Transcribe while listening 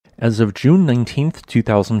As of June 19th,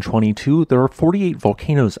 2022, there are 48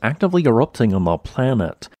 volcanoes actively erupting on the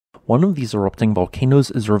planet. One of these erupting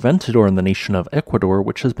volcanoes is Reventador in the nation of Ecuador,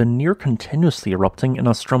 which has been near continuously erupting in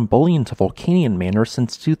a Strombolian to Volcanian manner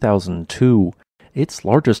since 2002. Its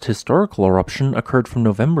largest historical eruption occurred from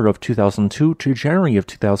November of 2002 to January of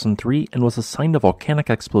 2003 and was assigned a volcanic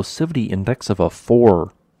explosivity index of a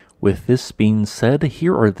 4. With this being said,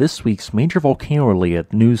 here are this week's major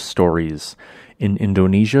volcano-related news stories. In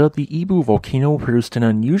Indonesia, the Ibu volcano produced an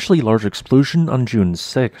unusually large explosion on June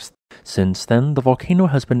 6th. Since then, the volcano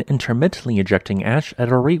has been intermittently ejecting ash at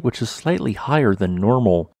a rate which is slightly higher than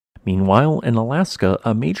normal. Meanwhile, in Alaska,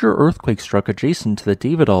 a major earthquake struck adjacent to the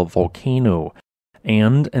Davidof volcano.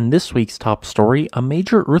 And, in this week's top story, a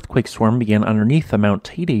major earthquake swarm began underneath the Mount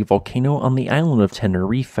Teide volcano on the island of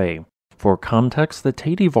Tenerife. For context, the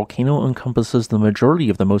Teide volcano encompasses the majority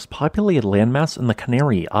of the most populated landmass in the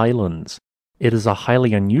Canary Islands. It is a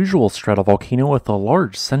highly unusual stratovolcano with a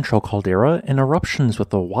large central caldera and eruptions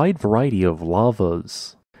with a wide variety of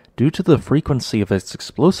lavas. Due to the frequency of its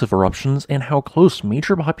explosive eruptions and how close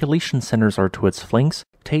major population centers are to its flanks,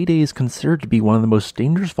 Teide is considered to be one of the most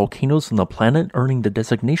dangerous volcanoes on the planet, earning the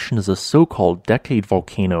designation as a so-called decade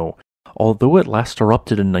volcano. Although it last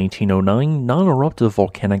erupted in 1909, non-eruptive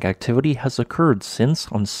volcanic activity has occurred since,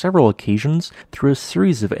 on several occasions, through a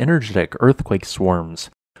series of energetic earthquake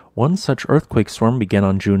swarms. One such earthquake swarm began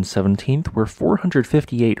on June 17th, where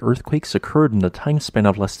 458 earthquakes occurred in the time span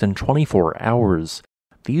of less than 24 hours.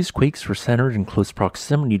 These quakes were centered in close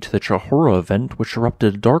proximity to the Chahora event, which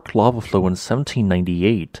erupted a dark lava flow in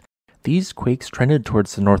 1798. These quakes trended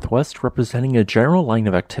towards the northwest, representing a general line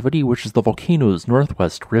of activity which is the volcano's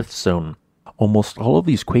northwest rift zone. Almost all of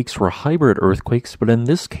these quakes were hybrid earthquakes, but in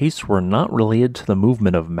this case were not related to the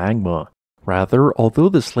movement of magma. Rather, although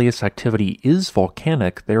this latest activity is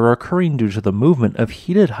volcanic, they are occurring due to the movement of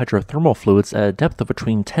heated hydrothermal fluids at a depth of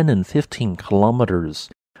between 10 and 15 kilometers.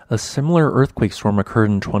 A similar earthquake storm occurred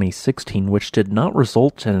in 2016, which did not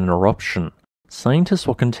result in an eruption. Scientists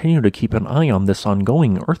will continue to keep an eye on this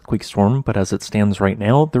ongoing earthquake storm, but as it stands right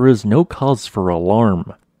now, there is no cause for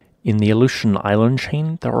alarm. In the Aleutian Island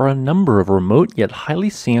chain, there are a number of remote yet highly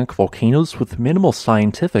scenic volcanoes with minimal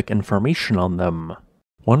scientific information on them.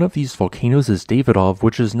 One of these volcanoes is Davidof,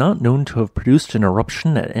 which is not known to have produced an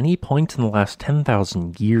eruption at any point in the last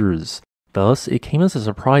 10,000 years. Thus, it came as a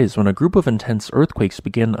surprise when a group of intense earthquakes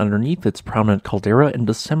began underneath its prominent caldera in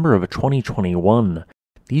December of 2021.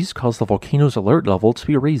 These caused the volcano's alert level to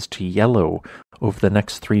be raised to yellow. Over the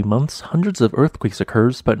next 3 months, hundreds of earthquakes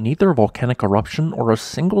occurred, but neither volcanic eruption or a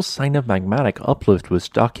single sign of magmatic uplift was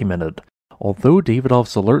documented. Although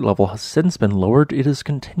Davidof's alert level has since been lowered, it has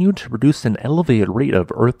continued to produce an elevated rate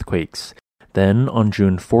of earthquakes. Then, on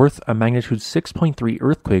June 4th, a magnitude 6.3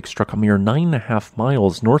 earthquake struck a mere 9.5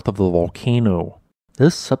 miles north of the volcano.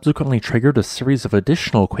 This subsequently triggered a series of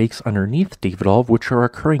additional quakes underneath Davidof, which are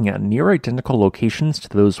occurring at near identical locations to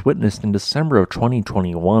those witnessed in December of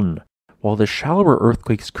 2021. While the shallower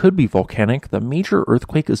earthquakes could be volcanic, the major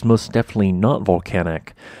earthquake is most definitely not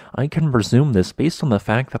volcanic. I can presume this based on the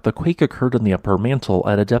fact that the quake occurred in the upper mantle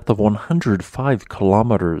at a depth of 105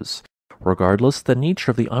 kilometers. Regardless, the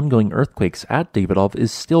nature of the ongoing earthquakes at Davidof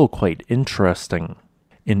is still quite interesting.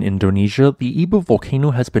 In Indonesia, the Ibu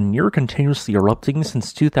volcano has been near continuously erupting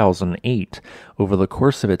since 2008. Over the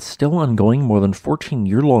course of its still ongoing more than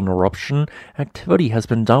 14-year-long eruption, activity has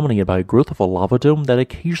been dominated by growth of a lava dome that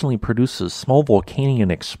occasionally produces small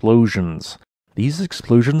volcanic explosions. These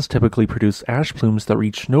explosions typically produce ash plumes that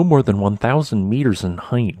reach no more than 1,000 meters in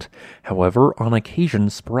height. However, on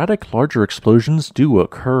occasion, sporadic larger explosions do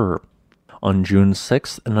occur. On June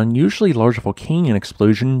 6th, an unusually large volcanic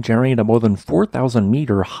explosion generated a more than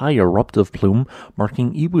 4,000-meter high eruptive plume,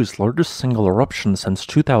 marking Ibu's largest single eruption since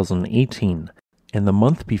 2018. In the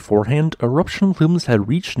month beforehand, eruption plumes had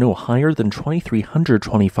reached no higher than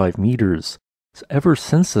 2,325 meters. Ever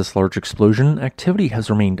since this large explosion, activity has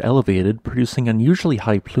remained elevated, producing unusually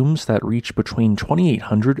high plumes that reach between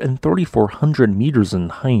 2,800 and 3,400 meters in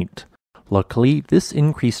height. Luckily, this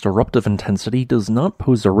increased eruptive intensity does not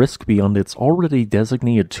pose a risk beyond its already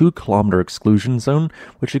designated 2-kilometer exclusion zone,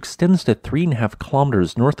 which extends to 3.5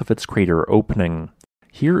 kilometers north of its crater opening.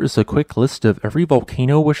 Here is a quick list of every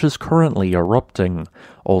volcano which is currently erupting.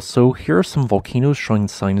 Also, here are some volcanoes showing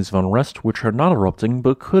signs of unrest which are not erupting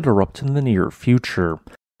but could erupt in the near future.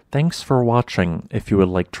 Thanks for watching. If you would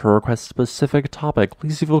like to request a specific topic,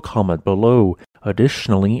 please leave a comment below.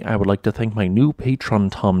 Additionally, I would like to thank my new patron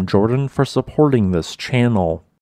Tom Jordan for supporting this channel.